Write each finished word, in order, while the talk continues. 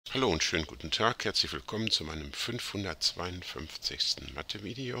Hallo und schönen guten Tag, herzlich willkommen zu meinem 552.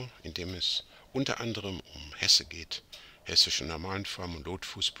 Mathe-Video, in dem es unter anderem um Hesse geht, hessische Normalenform und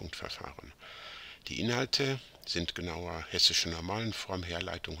Lotfusspunktverfahren. Die Inhalte sind genauer hessische Normalenform,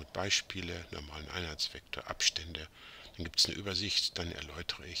 Herleitung und Beispiele, normalen Einheitsvektor, Abstände. Dann gibt es eine Übersicht, dann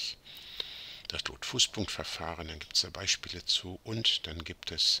erläutere ich das Lotfusspunktverfahren, dann gibt es da Beispiele zu und dann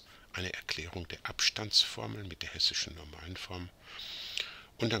gibt es eine Erklärung der Abstandsformel mit der hessischen Normalenform.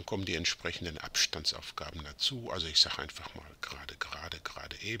 Und dann kommen die entsprechenden Abstandsaufgaben dazu. Also ich sage einfach mal gerade, gerade,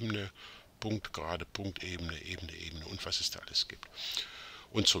 gerade Ebene, Punkt, gerade, Punktebene, Ebene, Ebene und was es da alles gibt.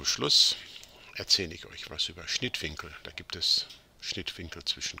 Und zum Schluss erzähle ich euch was über Schnittwinkel. Da gibt es Schnittwinkel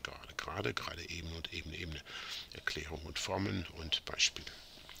zwischen gerade, gerade, gerade Ebene und Ebene, Ebene. Erklärung und Formeln und Beispiele.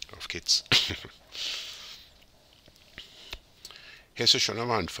 Auf geht's. Hessische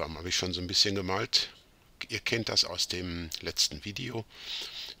Normalenform habe ich schon so ein bisschen gemalt. Ihr kennt das aus dem letzten Video.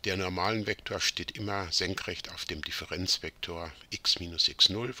 Der Normalenvektor steht immer senkrecht auf dem Differenzvektor x minus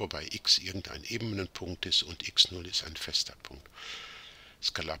x0, wobei x irgendein Ebenenpunkt ist und x0 ist ein fester Punkt.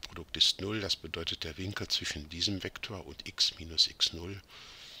 Skalarprodukt ist 0, das bedeutet, der Winkel zwischen diesem Vektor und x minus x0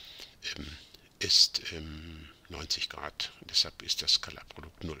 ist 90 Grad. Deshalb ist das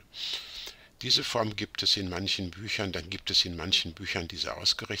Skalarprodukt 0. Diese Form gibt es in manchen Büchern, dann gibt es in manchen Büchern diese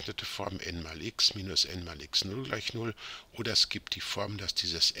ausgerechnete Form n mal x minus n mal x0 gleich 0, oder es gibt die Form, dass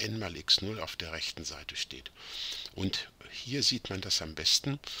dieses n mal x0 auf der rechten Seite steht. Und hier sieht man das am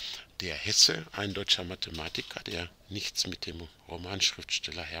besten. Der Hesse, ein deutscher Mathematiker, der nichts mit dem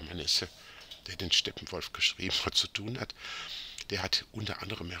Romanschriftsteller Hermann Hesse, der den Steppenwolf geschrieben hat, zu tun hat, der hat unter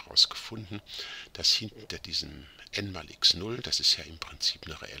anderem herausgefunden, dass hinter diesem n mal x0, das ist ja im Prinzip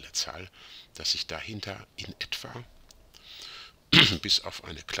eine reelle Zahl, dass sich dahinter in etwa bis auf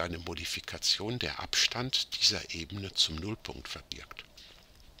eine kleine Modifikation der Abstand dieser Ebene zum Nullpunkt verbirgt.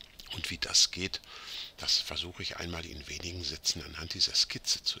 Und wie das geht, das versuche ich einmal in wenigen Sätzen anhand dieser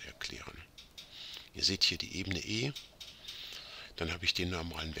Skizze zu erklären. Ihr seht hier die Ebene E, dann habe ich den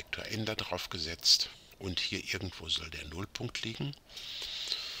normalen Vektor n da drauf gesetzt und hier irgendwo soll der Nullpunkt liegen.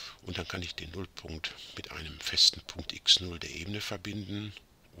 Und dann kann ich den Nullpunkt mit einem festen Punkt x0 der Ebene verbinden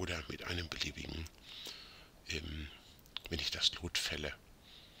oder mit einem beliebigen, wenn ich das Lot fälle,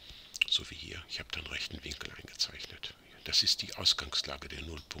 so wie hier. Ich habe dann rechten Winkel eingezeichnet. Das ist die Ausgangslage, der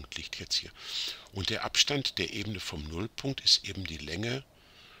Nullpunkt liegt jetzt hier. Und der Abstand der Ebene vom Nullpunkt ist eben die Länge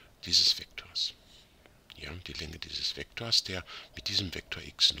dieses Vektors. Ja, die Länge dieses Vektors, der mit diesem Vektor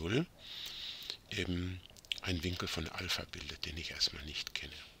x0 einen Winkel von Alpha bildet, den ich erstmal nicht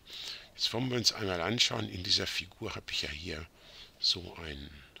kenne. Jetzt wollen wir uns einmal anschauen, in dieser Figur habe ich ja hier so ein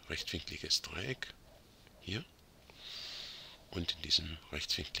rechtwinkliges Dreieck, hier, und in diesem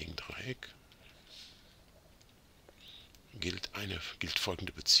rechtwinkligen Dreieck gilt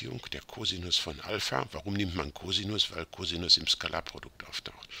folgende Beziehung, der Cosinus von Alpha. Warum nimmt man Cosinus? Weil Cosinus im Skalarprodukt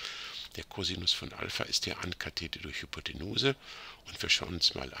auftaucht. Der Cosinus von Alpha ist der Ankathete durch Hypotenuse, und wir schauen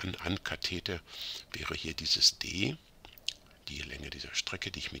uns mal an, Ankathete wäre hier dieses d, die Länge dieser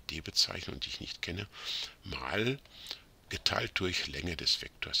Strecke, die ich mit d bezeichne und die ich nicht kenne, mal geteilt durch Länge des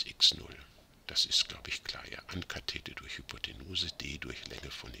Vektors x0. Das ist, glaube ich, klar. Ja, Ankathete durch Hypotenuse, d durch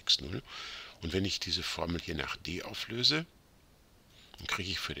Länge von x0. Und wenn ich diese Formel hier nach d auflöse, dann kriege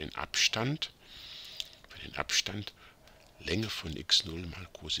ich für den Abstand Länge von x0 mal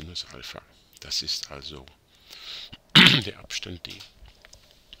Cosinus Alpha. Das ist also der Abstand d.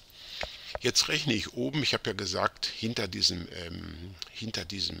 Jetzt rechne ich oben, ich habe ja gesagt, hinter diesem n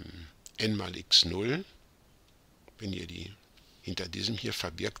mal x0, hinter diesem hier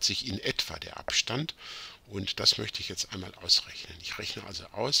verbirgt sich in etwa der Abstand, und das möchte ich jetzt einmal ausrechnen. Ich rechne also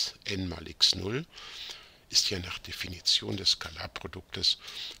aus, n mal x0 ist ja nach Definition des Skalarproduktes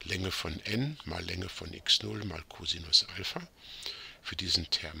Länge von n mal Länge von x0 mal Cosinus Alpha. Für diesen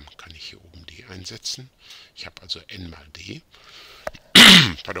Term kann ich hier oben d einsetzen. Ich habe also n mal d.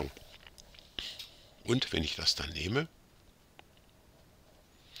 Pardon. Und wenn ich das dann nehme,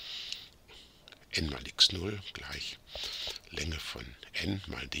 n mal x0 gleich Länge von n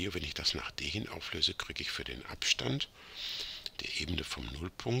mal d, wenn ich das nach d hin auflöse, kriege ich für den Abstand der Ebene vom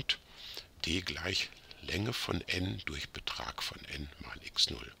Nullpunkt d gleich Länge von n durch Betrag von n mal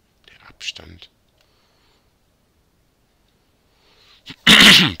x0. Der Abstand.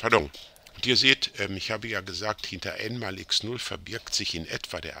 Pardon. Und ihr seht, ich habe ja gesagt, hinter n mal x0 verbirgt sich in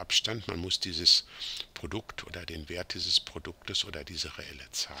etwa der Abstand. Man muss dieses Produkt oder den Wert dieses Produktes oder diese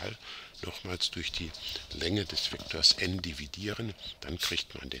reelle Zahl nochmals durch die Länge des Vektors n dividieren. Dann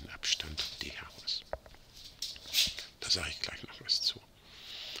kriegt man den Abstand d heraus. Da sage ich gleich noch was zu.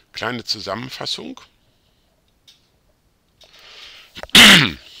 Kleine Zusammenfassung.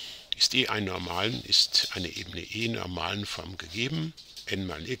 Ist E ein Normalen, ist eine Ebene E Normalenform gegeben, n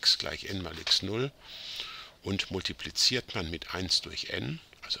mal x gleich n mal x0, und multipliziert man mit 1 durch n,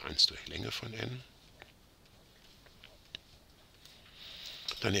 also 1 durch Länge von n,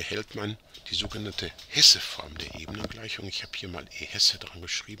 dann erhält man die sogenannte HesseForm der Ebenengleichung. Ich habe hier mal E Hesse dran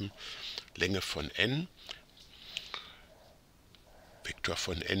geschrieben. Länge von n, Vektor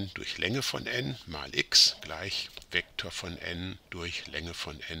von n durch Länge von n mal x gleich Vektor von n durch Länge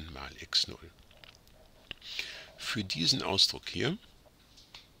von n mal x0. Für diesen Ausdruck hier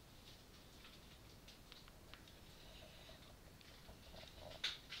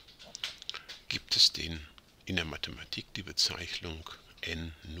gibt es in der Mathematik die Bezeichnung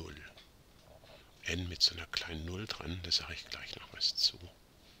n0. N mit so einer kleinen Null dran, da sage ich gleich noch was zu.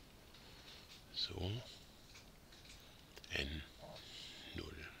 So, n0.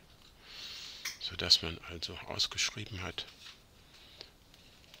 Sodass man also ausgeschrieben hat,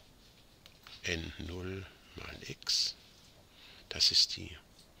 n0 mal x, das ist die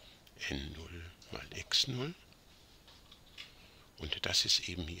n0 mal x0. Und das ist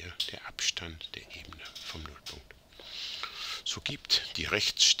eben hier der Abstand der Ebene vom Nullpunkt. So gibt die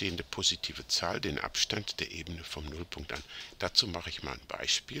rechts stehende positive Zahl den Abstand der Ebene vom Nullpunkt an. Dazu mache ich mal ein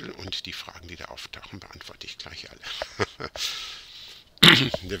Beispiel und die Fragen, die da auftauchen, beantworte ich gleich alle.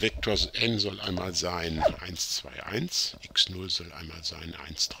 Der Vektor n soll einmal sein 1, 2, 1, x0 soll einmal sein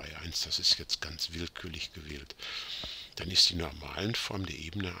 1, 3, 1. Das ist jetzt ganz willkürlich gewählt. Dann ist die Normalenform der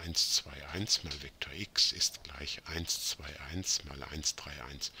Ebene 1, 2, 1 mal Vektor x ist gleich 1, 2, 1 mal 1, 3,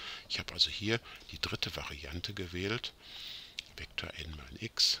 1. Ich habe also hier die dritte Variante gewählt. Vektor n mal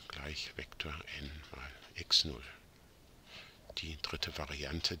x gleich Vektor n mal x0. Die dritte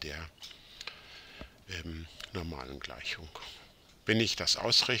Variante der normalen Gleichung. Wenn ich das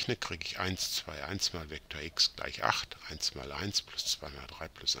ausrechne, kriege ich 1, 2, 1 mal Vektor x gleich 8, 1 mal 1 plus 2 mal 3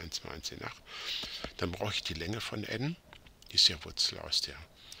 plus 1 mal 1 sind 8. Dann brauche ich die Länge von n, die ist ja Wurzel aus der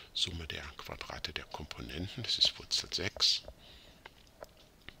Summe der Quadrate der Komponenten, das ist Wurzel 6.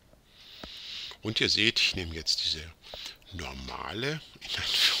 Und ihr seht, ich nehme jetzt diese normale, in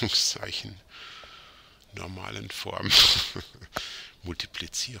Anführungszeichen, Normalenform,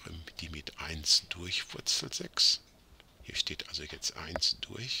 multipliziere die mit 1 durch Wurzel 6. Hier steht also jetzt 1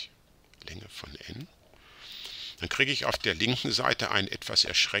 durch Länge von n. Dann kriege ich auf der linken Seite einen etwas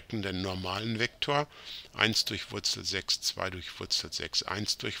erschreckenden normalen Vektor. 1 durch Wurzel 6, 2 durch Wurzel 6,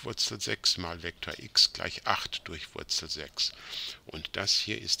 1 durch Wurzel 6 mal Vektor x gleich 8 durch Wurzel 6. Und das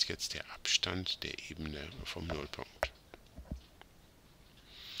hier ist jetzt der Abstand der Ebene vom Nullpunkt.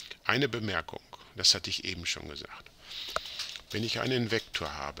 Eine Bemerkung, das hatte ich eben schon gesagt. Wenn ich einen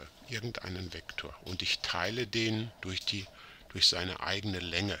Vektor habe, irgendeinen Vektor, und ich teile den durch seine eigene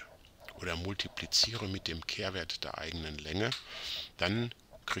Länge oder multipliziere mit dem Kehrwert der eigenen Länge, dann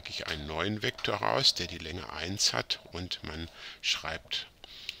kriege ich einen neuen Vektor raus, der die Länge 1 hat, und man schreibt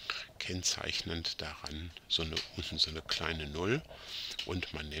kennzeichnend daran unten so eine kleine 0,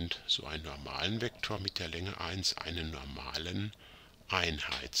 und man nennt so einen normalen Vektor mit der Länge 1 einen normalen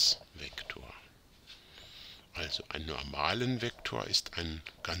Einheitsvektor. Also ein normalen Vektor ist ein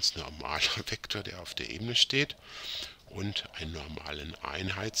ganz normaler Vektor, der auf der Ebene steht, und ein normalen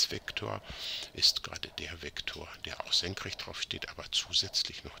Einheitsvektor ist gerade der Vektor, der auch senkrecht drauf steht, aber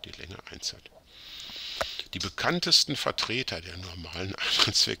zusätzlich noch die Länge 1 hat. Die bekanntesten Vertreter der normalen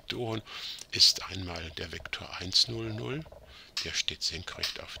Einheitsvektoren ist einmal der Vektor 1, 0, 0, der steht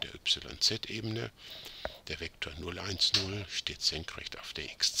senkrecht auf der YZ-Ebene. Der Vektor 0, 1, 0 steht senkrecht auf der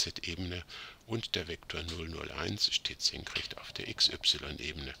XZ-Ebene und der Vektor 0, 0, 1 steht senkrecht auf der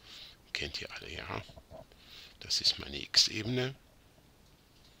XY-Ebene. Kennt ihr alle, ja? Das ist meine X-Ebene,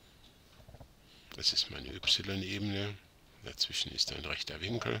 das ist meine Y-Ebene, dazwischen ist ein rechter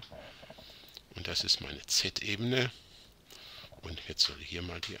Winkel, und das ist meine Z-Ebene. Und jetzt soll hier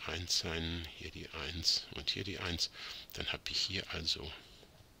mal die 1 sein, hier die 1 und hier die 1. Dann habe ich hier also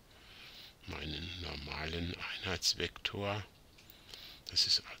meinen normalen Einheitsvektor. Das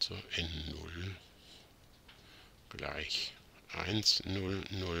ist also n0 gleich 1, 0,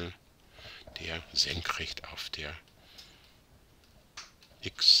 0, der senkrecht auf der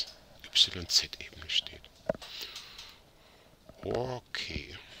XYZ-Ebene steht.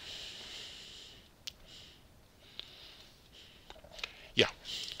 Okay. Ja,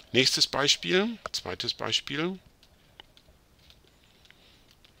 nächstes Beispiel, zweites Beispiel.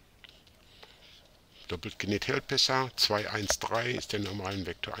 Doppelt genäht hält besser. 2, 1, 3 ist der normalen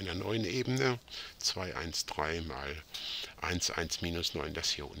Vektor einer neuen Ebene. 2, 1, 3 mal 1, 1 minus 9,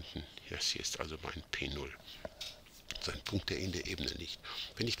 das hier unten. Das hier ist also mein P0. so ein Punkt, der in der Ebene liegt.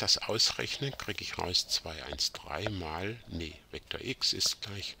 Wenn ich das ausrechne, kriege ich raus 213 mal, Vektor x ist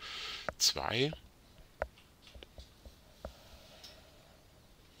gleich 2.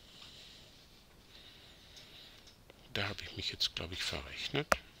 Da habe ich mich jetzt, glaube ich, verrechnet.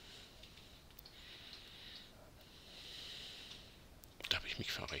 Da habe ich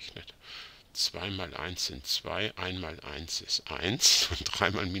mich verrechnet. 2 mal 1 sind 2, 1 mal 1 ist 1 und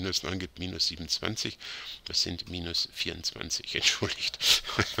 3 mal minus 9 gibt minus 27. Das sind minus 24, entschuldigt.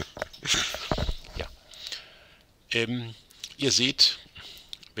 Ja. Ihr seht,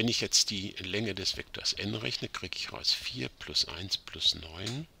 wenn ich jetzt die Länge des Vektors n rechne, kriege ich raus 4 plus 1 plus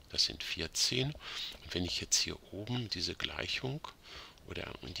 9, das sind 14. Und wenn ich jetzt hier oben diese Gleichung oder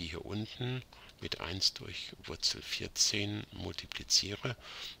die hier unten mit 1 durch Wurzel 14 multipliziere,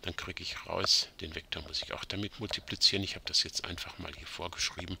 dann kriege ich raus, den Vektor muss ich auch damit multiplizieren. Ich habe das jetzt einfach mal hier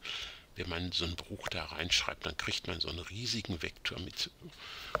vorgeschrieben. Wenn man so einen Bruch da reinschreibt, dann kriegt man so einen riesigen Vektor mit.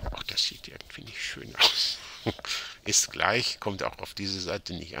 Ach, das sieht irgendwie nicht schön aus. Ist gleich, kommt auch auf diese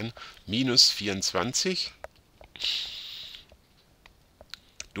Seite nicht an, minus 24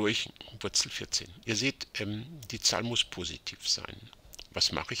 durch Wurzel 14. Ihr seht, die Zahl muss positiv sein.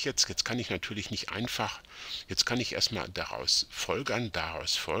 Was mache ich jetzt? Jetzt kann ich natürlich nicht einfach, jetzt kann ich erstmal daraus folgern,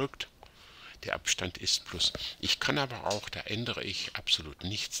 daraus folgt, der Abstand ist plus. Ich kann aber auch, da ändere ich absolut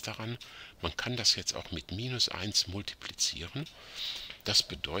nichts daran, man kann das jetzt auch mit minus 1 multiplizieren. Das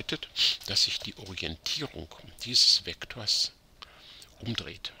bedeutet, dass sich die Orientierung dieses Vektors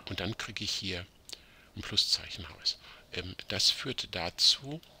umdreht. Und dann kriege ich hier ein Pluszeichen raus. Das führt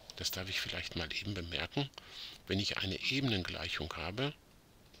dazu, das darf ich vielleicht mal eben bemerken, wenn ich eine Ebenengleichung habe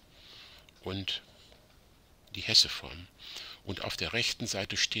und die Hesseform und auf der rechten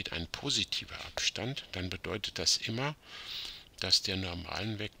Seite steht ein positiver Abstand, dann bedeutet das immer, dass der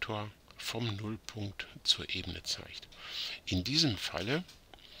Normalenvektor vom Nullpunkt zur Ebene zeigt. In diesem Falle,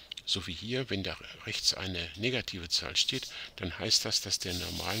 so wie hier, wenn da rechts eine negative Zahl steht, dann heißt das, dass der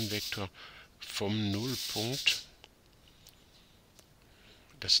Normalenvektor vom Nullpunkt,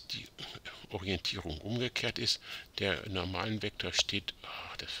 dass die Orientierung umgekehrt ist. Der Normalenvektor steht,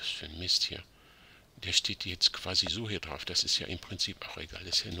 oh, das ist für ein Mist hier, der steht jetzt quasi so hier drauf. Das ist ja im Prinzip auch egal,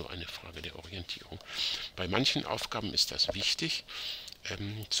 das ist ja nur eine Frage der Orientierung. Bei manchen Aufgaben ist das wichtig,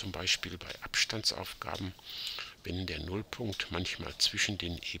 zum Beispiel bei Abstandsaufgaben, wenn der Nullpunkt manchmal zwischen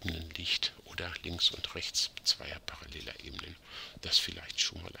den Ebenen liegt oder links und rechts zweier paralleler Ebenen. Das vielleicht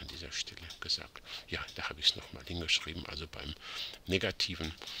schon mal an dieser Stelle gesagt. Ja, da habe ich es nochmal hingeschrieben. Also beim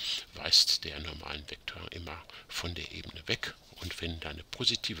Negativen weist der Normalenvektor immer von der Ebene weg. Und wenn da eine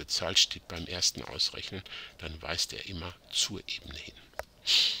positive Zahl steht beim ersten Ausrechnen, dann weist er immer zur Ebene hin.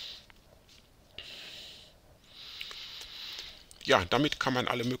 Ja, damit kann man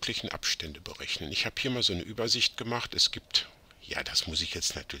alle möglichen Abstände berechnen. Ich habe hier mal so eine Übersicht gemacht. Es gibt, ja, das muss ich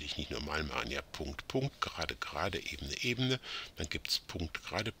jetzt natürlich nicht normal machen, ja, Punkt, Punkt, gerade, gerade, Ebene, Ebene. Dann gibt es Punkt,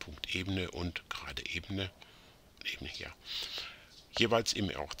 gerade, Punkt, Ebene und gerade, Ebene, Ebene, ja. Jeweils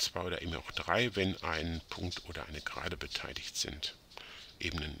im auch 2 oder im auch 3, wenn ein Punkt oder eine Gerade beteiligt sind.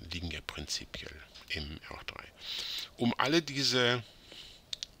 Ebenen liegen ja prinzipiell im auch 3. Um alle diese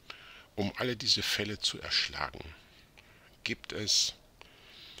Fälle zu erschlagen, gibt es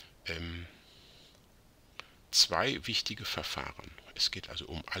zwei wichtige Verfahren. Es geht also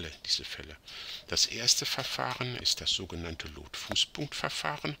um alle diese Fälle. Das erste Verfahren ist das sogenannte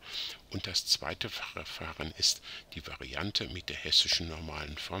Lotfusspunktverfahren und das zweite Verfahren ist die Variante mit der hessischen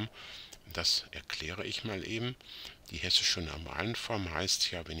Normalenform. Das erkläre ich mal eben. Die hessische Normalenform heißt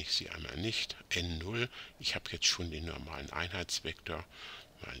ja, wenn ich sie einmal nicht, n0, ich habe jetzt schon den normalen Einheitsvektor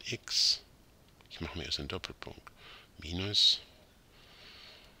mal x, ich mache mir jetzt einen Doppelpunkt, minus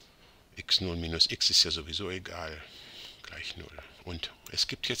x0 minus x ist ja sowieso egal, gleich 0. Und es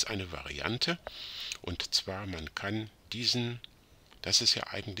gibt jetzt eine Variante, und zwar man kann diesen, das ist ja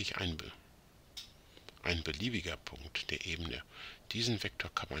eigentlich ein beliebiger Punkt der Ebene, diesen Vektor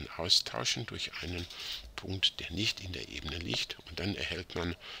kann man austauschen durch einen Punkt, der nicht in der Ebene liegt, und dann erhält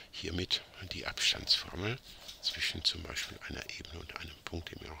man hiermit die Abstandsformel zwischen zum Beispiel einer Ebene und einem Punkt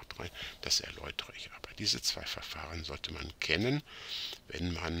im auch 3. Das erläutere ich aber. Diese zwei Verfahren sollte man kennen,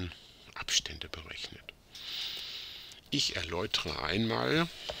 wenn man Abstände berechnet. Ich erläutere einmal,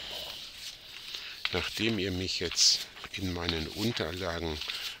 nachdem ihr mich jetzt in meinen Unterlagen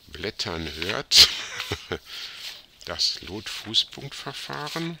blättern hört, das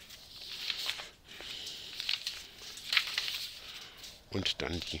Lotfusspunktverfahren und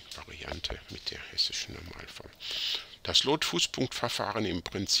dann die Variante mit der hessischen Normalform. Das Lotfusspunktverfahren im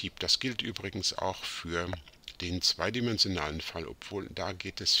Prinzip, das gilt übrigens auch für den zweidimensionalen Fall, obwohl da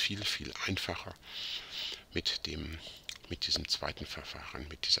geht es viel, viel einfacher. mit diesem zweiten Verfahren,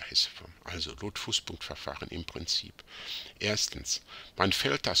 mit dieser HesseForm. Also Lotfusspunktverfahren im Prinzip. Erstens, man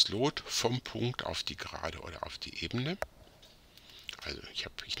fällt das Lot vom Punkt auf die Gerade oder auf die Ebene. Also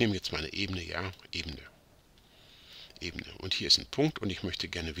ich nehme jetzt meine Ebene, ja, Ebene. Und hier ist ein Punkt und ich möchte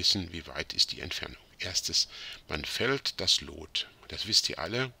gerne wissen, wie weit ist die Entfernung. Erstes, man fällt das Lot. Das wisst ihr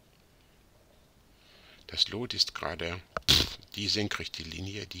alle. Das Lot ist gerade die senkrechte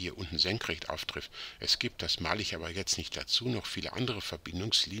Linie, die hier unten senkrecht auftrifft. Es gibt, das male ich aber jetzt nicht dazu, noch viele andere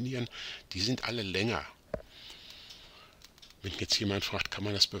Verbindungslinien, die sind alle länger. Wenn jetzt jemand fragt, kann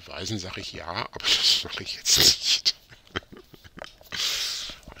man das beweisen, sage ich ja, aber das mache ich jetzt nicht.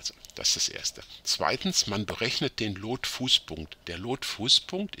 Also, das ist das Erste. Zweitens, man berechnet den Lotfußpunkt. Der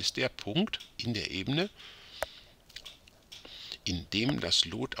Lotfußpunkt ist der Punkt in der Ebene, in dem das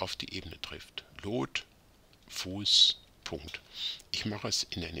Lot auf die Ebene trifft. Lotfußpunkt. Ich mache es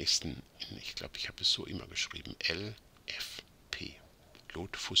in der nächsten, ich glaube, ich habe es so immer geschrieben, LFP.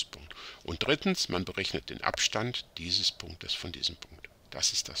 Lotfußpunkt. Und drittens, man berechnet den Abstand dieses Punktes von diesem Punkt.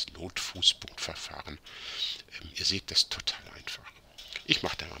 Das ist das Lotfußpunktverfahren. Ihr seht, das ist total einfach. Ich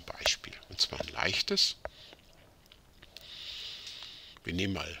mache da mal ein Beispiel, und zwar ein leichtes. Wir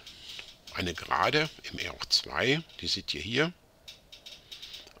nehmen mal eine Gerade im R hoch 2, die seht ihr hier.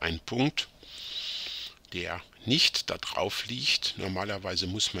 Ein Punkt, der nicht da drauf liegt. Normalerweise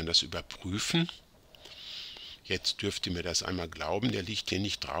muss man das überprüfen. Jetzt dürft ihr mir das einmal glauben, der liegt hier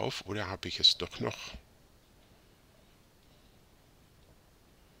nicht drauf, oder habe ich es doch noch?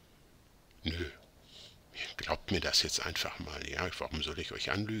 Nö. Glaubt mir das jetzt einfach mal, ja, warum soll ich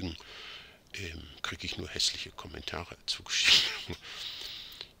euch anlügen? Kriege ich nur hässliche Kommentare zugeschrieben.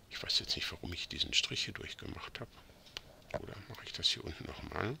 Ich weiß jetzt nicht, warum ich diesen Strich hier durchgemacht habe. Oder mache ich das hier unten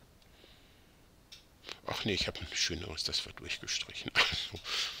nochmal? Ach nee, ich habe ein schöneres, das war durchgestrichen. Also,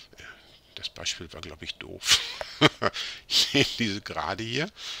 das Beispiel war, glaube ich, doof. Diese Gerade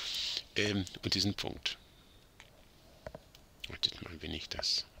hier und diesen Punkt. Wartet mal, wenn ich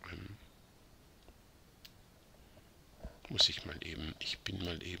das... muss ich mal eben,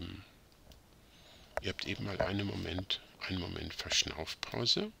 ihr habt eben mal einen Moment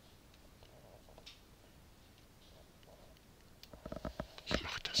Verschnaufpause. Ich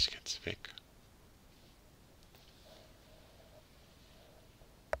mache das jetzt weg.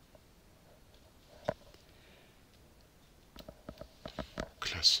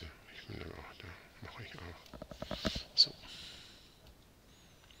 Klasse, ich bin aber auch da, mache ich auch. So.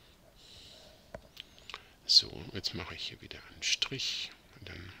 So, jetzt mache ich hier wieder einen Strich und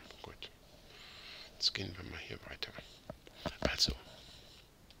dann, gut, jetzt gehen wir mal hier weiter. Also,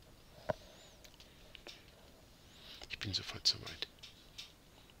 ich bin sofort soweit.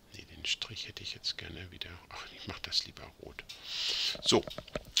 Ne, den Strich hätte ich jetzt gerne wieder, ach, ich mache das lieber rot. So,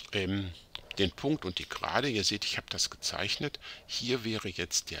 den Punkt und die Gerade, ihr seht, ich habe das gezeichnet. Hier wäre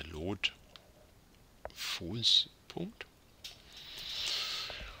jetzt der Lotfußpunkt.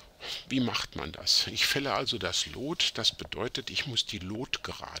 Wie macht man das? Ich fälle also das Lot, das bedeutet, ich muss die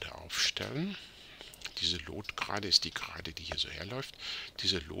Lotgerade aufstellen. Diese Lotgerade ist die Gerade, die hier so herläuft.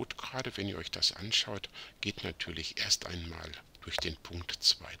 Diese Lotgerade, wenn ihr euch das anschaut, geht natürlich erst einmal durch den Punkt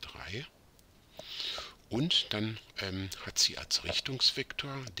 2, 3. Und dann hat sie als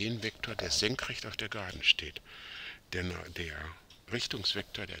Richtungsvektor den Vektor, der senkrecht auf der Geraden steht. Denn der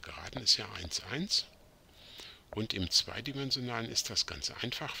Richtungsvektor der Geraden ist ja 1, 1. Und im Zweidimensionalen ist das ganz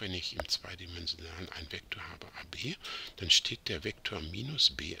einfach. Wenn ich im Zweidimensionalen einen Vektor habe, AB, dann steht der Vektor minus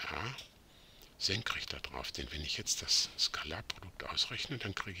BA senkrecht da drauf. Denn wenn ich jetzt das Skalarprodukt ausrechne,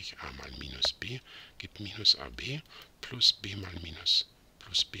 dann kriege ich A mal minus B, gibt minus AB, plus B mal minus,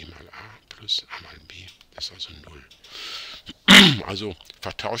 plus B mal A, plus A mal B. Das ist also 0. Also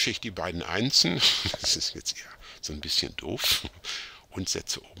vertausche ich die beiden Einsen, das ist jetzt eher so ein bisschen doof, und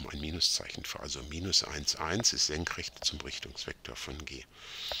setze oben ein Minuszeichen vor. Also minus 1, 1 ist senkrecht zum Richtungsvektor von G.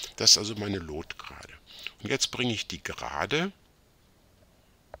 Das ist also meine Lotgerade. Und jetzt bringe ich die Gerade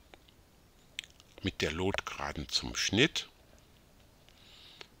mit der Lotgeraden zum Schnitt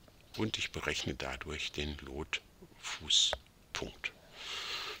und ich berechne dadurch den Lotfußpunkt.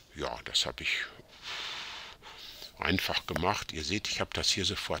 Ja, das habe ich einfach gemacht. Ihr seht, ich habe das hier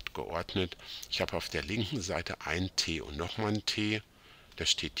sofort geordnet. Ich habe auf der linken Seite ein T und nochmal ein T. Das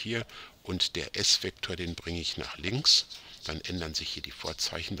steht hier. Und der S-Vektor, den bringe ich nach links. Dann ändern sich hier die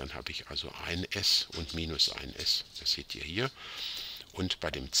Vorzeichen. Dann habe ich also ein S und minus ein S. Das seht ihr hier. Und bei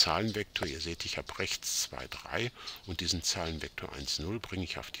dem Zahlenvektor, ihr seht, ich habe rechts 2, 3 und diesen Zahlenvektor 1, 0 bringe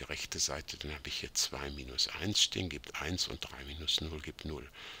ich auf die rechte Seite. Dann habe ich hier 2 minus 1 stehen, gibt 1 und 3 minus 0 gibt 0.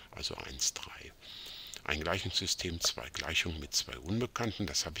 Also 1, 3. Ein Gleichungssystem, zwei Gleichungen mit zwei Unbekannten,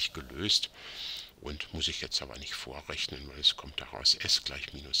 das habe ich gelöst. Und muss ich jetzt aber nicht vorrechnen, weil es kommt daraus s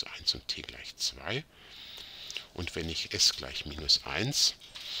gleich minus 1 und t gleich 2. Und wenn ich s gleich minus 1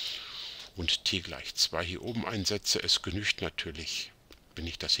 und t gleich 2 hier oben einsetze, es genügt natürlich, wenn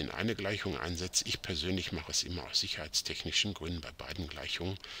ich das in eine Gleichung einsetze. Ich persönlich mache es immer aus sicherheitstechnischen Gründen bei beiden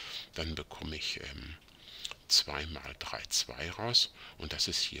Gleichungen. Dann bekomme ich 2 mal 3, 2 raus und das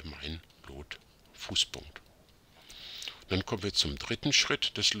ist hier mein Lotfußpunkt. Dann kommen wir zum dritten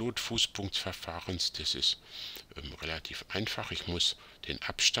Schritt des Lotfußpunktverfahrens. Das ist relativ einfach. Ich muss den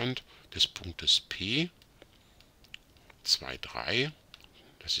Abstand des Punktes P 2, 3,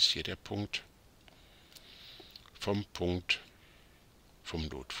 das ist hier der Punkt, vom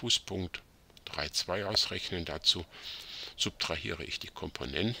Lotfußpunkt 3, 2 ausrechnen. Dazu subtrahiere ich die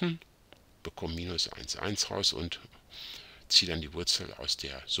Komponenten, bekomme minus 1, 1 raus und ziehe dann die Wurzel aus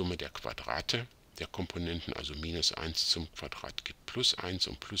der Summe der Quadrate der Komponenten, also minus 1 zum Quadrat gibt plus 1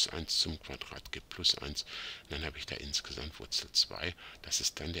 und plus 1 zum Quadrat gibt plus 1. Und dann habe ich da insgesamt Wurzel 2. Das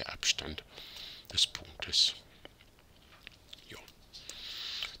ist dann der Abstand des Punktes. Jo.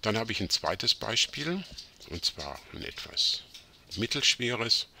 Dann habe ich ein zweites Beispiel, und zwar ein etwas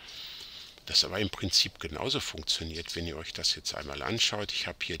mittelschweres, das aber im Prinzip genauso funktioniert, wenn ihr euch das jetzt einmal anschaut. Ich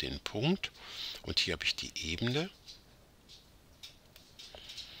habe hier den Punkt und hier habe ich die Ebene.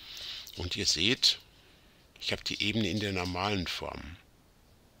 Und ihr seht, ich habe die Ebene in der normalen Form.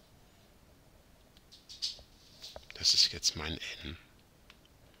 Das ist jetzt mein n.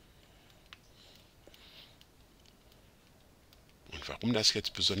 Und warum das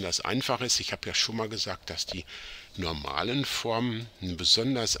jetzt besonders einfach ist, ich habe ja schon mal gesagt, dass die normalen Formen eine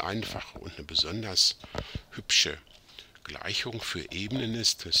besonders einfache und eine besonders hübsche Gleichung für Ebenen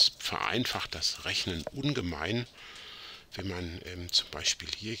ist. Das vereinfacht das Rechnen ungemein. Wenn man zum Beispiel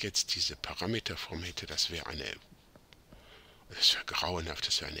hier jetzt diese Parameterform hätte, das wäre grauenhaft,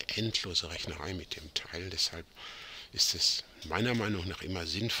 das wäre eine endlose Rechnerei mit dem Teil. Deshalb ist es meiner Meinung nach immer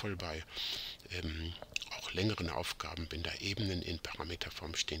sinnvoll bei auch längeren Aufgaben, wenn da Ebenen in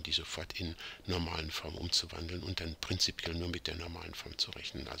Parameterform stehen, die sofort in normalen Form umzuwandeln und dann prinzipiell nur mit der normalen Form zu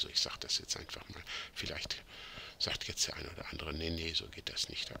rechnen. Also ich sage das jetzt einfach mal, vielleicht sagt jetzt der eine oder andere, nee, so geht das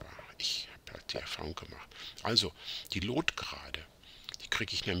nicht, aber ich habe halt die Erfahrung gemacht. Also, die Lotgrade, die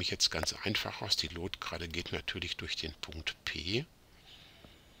kriege ich nämlich jetzt ganz einfach raus. Die Lotgrade geht natürlich durch den Punkt P.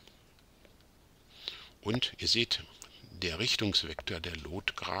 Und ihr seht, der Richtungsvektor der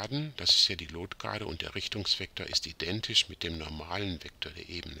Lotgraden, das ist ja die Lotgrade, und der Richtungsvektor ist identisch mit dem normalen Vektor der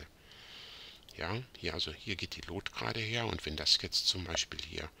Ebene. Ja, hier geht die Lotgrade her, und wenn das jetzt zum Beispiel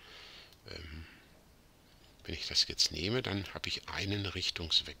hier wenn ich das jetzt nehme, dann habe ich einen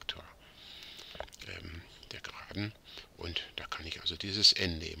Richtungsvektor der Geraden und da kann ich also dieses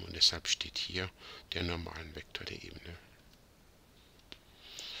n nehmen und deshalb steht hier der normalen Vektor der Ebene.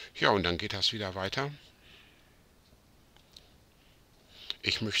 Ja, und dann geht das wieder weiter.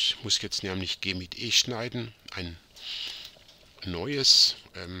 Ich muss jetzt nämlich G mit E schneiden, ein neues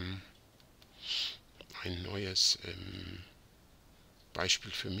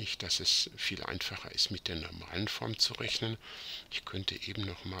Beispiel für mich, dass es viel einfacher ist, mit der normalen Form zu rechnen. Ich könnte eben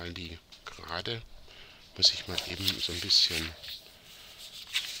nochmal die Gerade, muss ich mal eben so ein bisschen,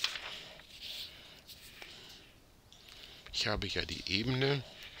 ich habe ja die Ebene,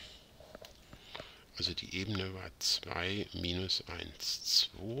 also die Ebene war 2 minus 1,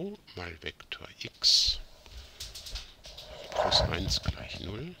 2 mal Vektor x plus 1 gleich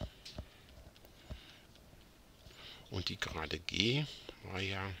 0. Und die Gerade G war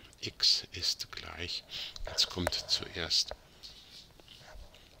ja, x ist gleich, jetzt kommt zuerst,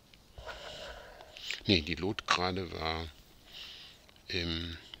 die Lotgrade war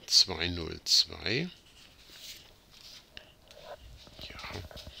 202, ja,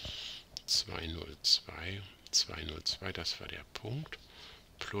 202, das war der Punkt,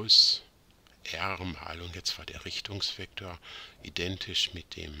 plus r mal, und jetzt war der Richtungsvektor identisch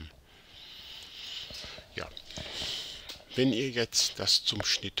mit dem, ja. Wenn ihr jetzt das zum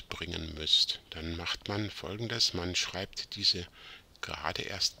Schnitt bringen müsst, dann macht man Folgendes. Man schreibt diese Gerade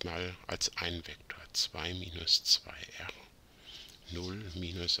erstmal als ein Vektor. 2 minus 2r, 0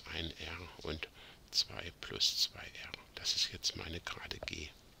 minus 1r und 2 plus 2r. Das ist jetzt meine Gerade G.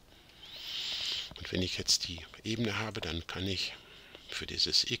 Und wenn ich jetzt die Ebene habe, dann kann ich für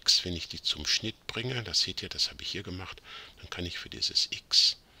dieses x, wenn ich die zum Schnitt bringe, das seht ihr, das habe ich hier gemacht, dann kann ich für dieses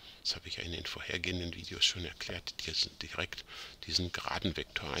x, das habe ich ja in den vorhergehenden Videos schon erklärt, direkt diesen geraden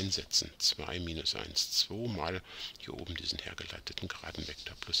Vektor einsetzen. 2 minus 1, 2 mal hier oben diesen hergeleiteten geraden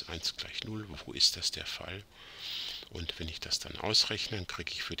Vektor plus 1 gleich 0. Wo ist das der Fall? Und wenn ich das dann ausrechne, dann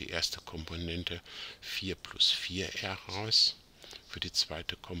kriege ich für die erste Komponente 4 plus 4r raus. Für die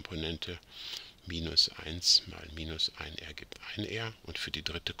zweite Komponente minus 1 mal minus 1r gibt 1r und für die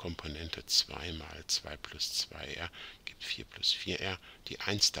dritte Komponente 2 mal 2 plus 2r gibt 4 plus 4r. Die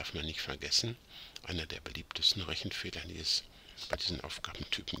 1 darf man nicht vergessen, einer der beliebtesten Rechenfehler, die es bei diesen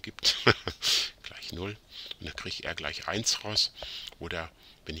Aufgabentypen gibt, gleich 0 und dann kriege ich r gleich 1 raus. Oder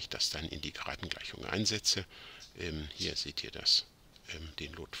wenn ich das dann in die Geradengleichung einsetze, hier seht ihr das,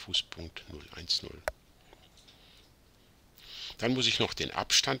 den Lotfußpunkt 0, 1, 0. Dann muss ich noch den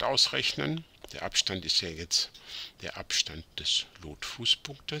Abstand ausrechnen. Der Abstand ist ja jetzt der Abstand des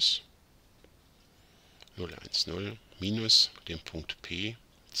Lotfußpunktes 0, 1, 0 minus dem Punkt P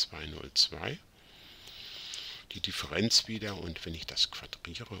 2, 0, 2. Die Differenz wieder und wenn ich das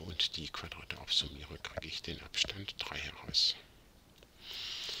quadriere und die Quadrate aufsummiere, kriege ich den Abstand 3 heraus.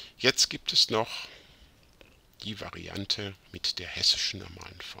 Jetzt gibt es noch die Variante mit der hessischen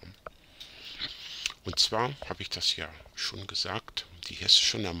Normalenform. Und zwar habe ich das ja schon gesagt, die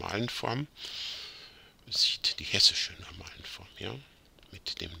hessische Normalenform sieht die hessische Normalenform, ja,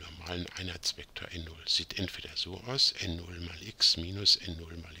 mit dem normalen Einheitsvektor n0. Sieht entweder so aus, n0 mal x minus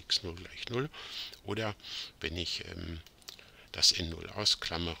n0 mal x0 gleich 0, oder wenn ich das n0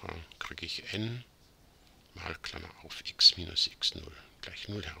 ausklammere, kriege ich n mal Klammer auf x minus x0 gleich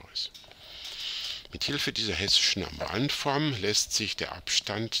 0 heraus. Mit Hilfe dieser hessischen Normalenform lässt sich der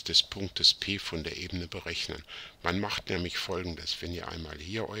Abstand des Punktes P von der Ebene berechnen. Man macht nämlich Folgendes, wenn ihr einmal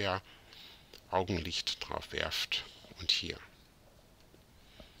hier euer Augenlicht drauf werft und hier.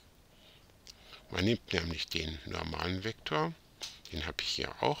 Man nimmt nämlich den normalen Vektor, den habe ich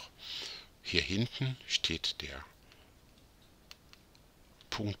hier auch. Hier hinten steht der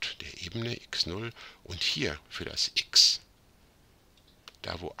Punkt der Ebene x0 und hier für das x,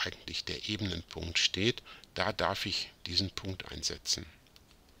 da wo eigentlich der Ebenenpunkt steht, da darf ich diesen Punkt einsetzen.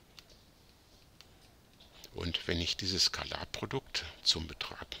 Und wenn ich dieses Skalarprodukt zum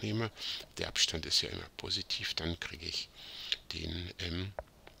Betrag nehme, der Abstand ist ja immer positiv, dann kriege ich den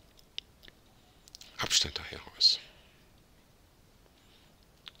Abstand da heraus.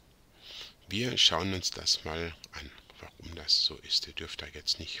 Wir schauen uns das mal an, warum das so ist. Ihr dürft da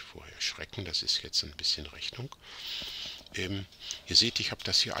jetzt nicht vorher schrecken, das ist jetzt ein bisschen Rechnung. Ihr seht, ich habe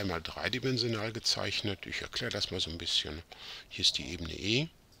das hier einmal dreidimensional gezeichnet. Ich erkläre das mal so ein bisschen. Hier ist die Ebene E.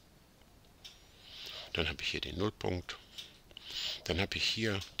 Dann habe ich hier den Nullpunkt. Dann habe ich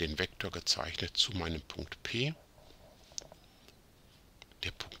hier den Vektor gezeichnet zu meinem Punkt P.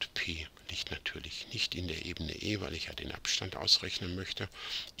 Der Punkt P liegt natürlich nicht in der Ebene E, weil ich ja den Abstand ausrechnen möchte.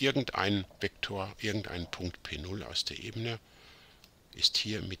 Irgendein Vektor, irgendein Punkt P0 aus der Ebene ist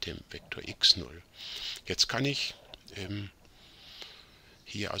hier mit dem Vektor x0. Jetzt kann ich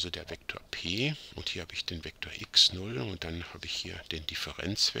hier also der Vektor P und hier habe ich den Vektor x0 und dann habe ich hier den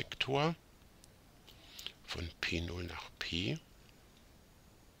Differenzvektor von P0 nach P.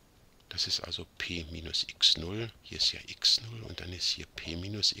 Das ist also P minus x0, hier ist ja x0 und dann ist hier P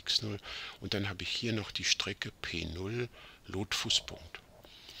minus x0 und dann habe ich hier noch die Strecke P0 Lotfußpunkt,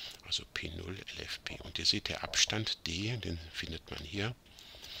 also P0 LFP. Und ihr seht, der Abstand D, den findet man hier,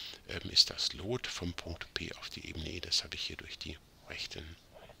 ist das Lot vom Punkt P auf die Ebene E. Das habe ich hier durch die Rechten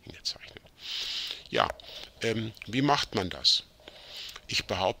hingezeichnet. Ja, wie macht man das? Ich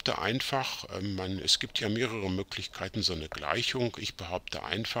behaupte einfach, es gibt ja mehrere Möglichkeiten, so eine Gleichung. Ich behaupte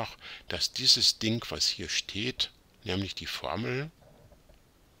einfach, dass dieses Ding, was hier steht, nämlich die Formel,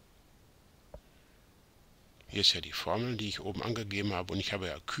 hier ist ja die Formel, die ich oben angegeben habe, und ich habe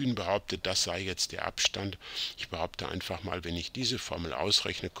ja kühn behauptet, das sei jetzt der Abstand. Ich behaupte einfach mal, wenn ich diese Formel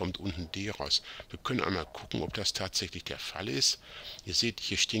ausrechne, kommt unten d raus. Wir können einmal gucken, ob das tatsächlich der Fall ist. Ihr seht,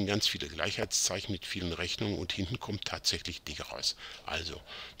 hier stehen ganz viele Gleichheitszeichen mit vielen Rechnungen und hinten kommt tatsächlich d raus. Also,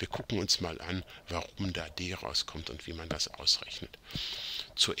 wir gucken uns mal an, warum da d rauskommt und wie man das ausrechnet.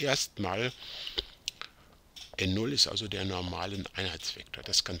 Zuerst mal, n0 ist also der normalen Einheitsvektor,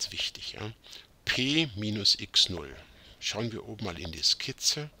 das ist ganz wichtig, ja. P minus x0. Schauen wir oben mal in die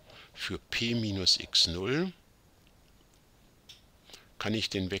Skizze. Für P minus x0 kann ich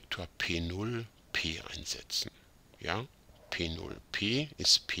den Vektor P0 P einsetzen. Ja? P0 P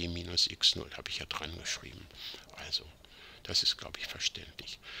ist P minus x0, habe ich ja dran geschrieben. Also, das ist, glaube ich,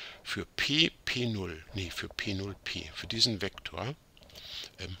 verständlich. Für für P0 P, für diesen Vektor,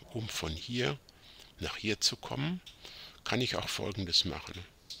 um von hier nach hier zu kommen, kann ich auch Folgendes machen.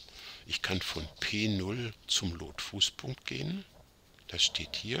 Ich kann von P0 zum Lotfußpunkt gehen, das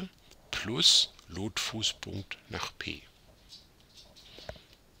steht hier, plus Lotfußpunkt nach P.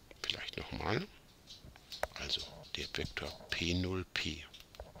 Vielleicht nochmal, also der Vektor P0P,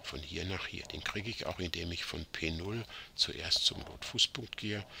 von hier nach hier, den kriege ich auch, indem ich von P0 zuerst zum Lotfußpunkt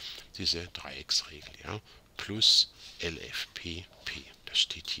gehe, diese Dreiecksregel, ja, plus LFP P, das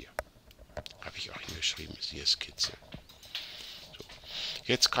steht hier. Habe ich auch hingeschrieben, siehe Skizze. So.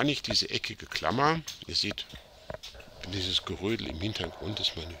 Jetzt kann ich diese eckige Klammer, ihr seht, dieses Gerödel im Hintergrund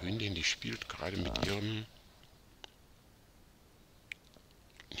ist meine Hündin, die spielt gerade mit ihrem...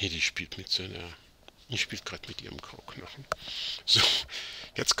 Nee, die spielt mit so einer... Die spielt gerade mit ihrem Kauknochen. So,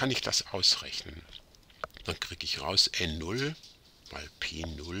 jetzt kann ich das ausrechnen. Dann kriege ich raus N0 mal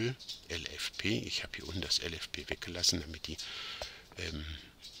P0 LFP. Ich habe hier unten das LFP weggelassen, damit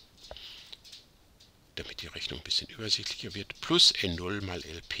die Rechnung ein bisschen übersichtlicher wird. Plus N0 mal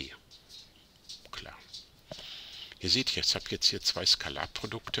LP. Klar. Ihr seht, ich habe jetzt hier zwei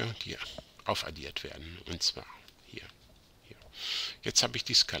Skalarprodukte, die aufaddiert werden. Und zwar hier. Jetzt habe ich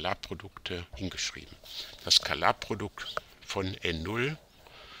die Skalarprodukte hingeschrieben. Das Skalarprodukt von N0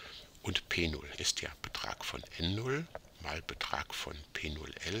 und P0 ist ja Betrag von N0 mal Betrag von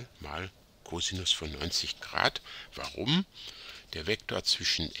P0L mal Cosinus von 90 Grad. Warum? Der Vektor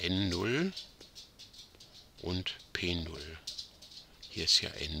zwischen N0 und P0. Hier ist ja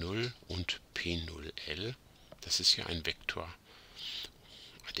N0 und P0L. Das ist ja ein Vektor,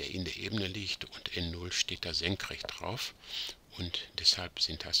 der in der Ebene liegt und N0 steht da senkrecht drauf. Und deshalb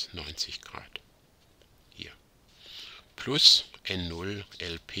sind das 90 Grad. Hier. Plus N0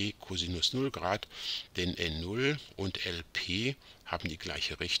 LP Cosinus 0 Grad, denn N0 und LP haben die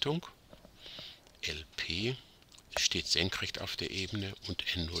gleiche Richtung. LP steht senkrecht auf der Ebene und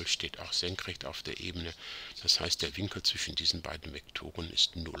N0 steht auch senkrecht auf der Ebene. Das heißt, der Winkel zwischen diesen beiden Vektoren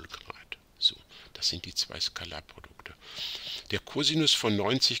ist 0 Grad. So, das sind die zwei Skalarprodukte. Der Cosinus von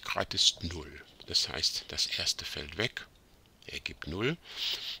 90 Grad ist 0. Das heißt, das erste fällt weg. Ergibt 0.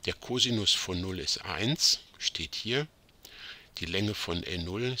 Der Cosinus von 0 ist 1, steht hier. Die Länge von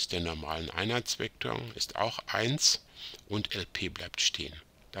N0 ist der normalen Einheitsvektor, ist auch 1 und LP bleibt stehen.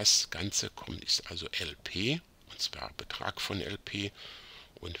 Das Ganze ist also LP, und zwar Betrag von LP.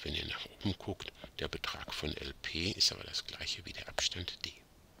 Und wenn ihr nach oben guckt, der Betrag von LP ist aber das gleiche wie der Abstand D.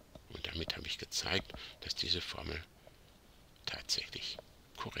 Und damit habe ich gezeigt, dass diese Formel tatsächlich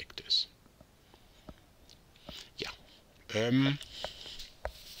korrekt ist. Ja.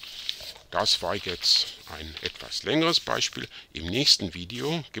 Das war jetzt ein etwas längeres Beispiel. Im nächsten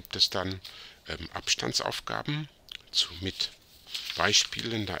Video gibt es dann Abstandsaufgaben mit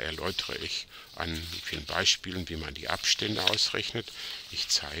Beispielen. Da erläutere ich an vielen Beispielen, wie man die Abstände ausrechnet. Ich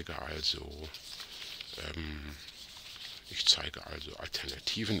zeige also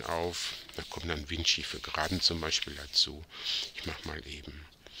Alternativen auf. Da kommen dann windschiefe Geraden zum Beispiel dazu. Ich mache mal eben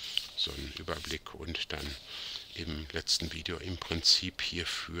so einen Überblick und dann im letzten Video im Prinzip hier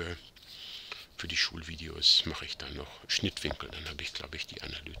für die Schulvideos mache ich dann noch Schnittwinkel. Dann habe ich, glaube ich, die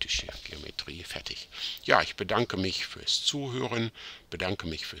analytische Geometrie fertig. Ja, ich bedanke mich fürs Zuhören, bedanke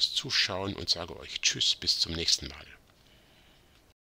mich fürs Zuschauen und sage euch Tschüss, bis zum nächsten Mal.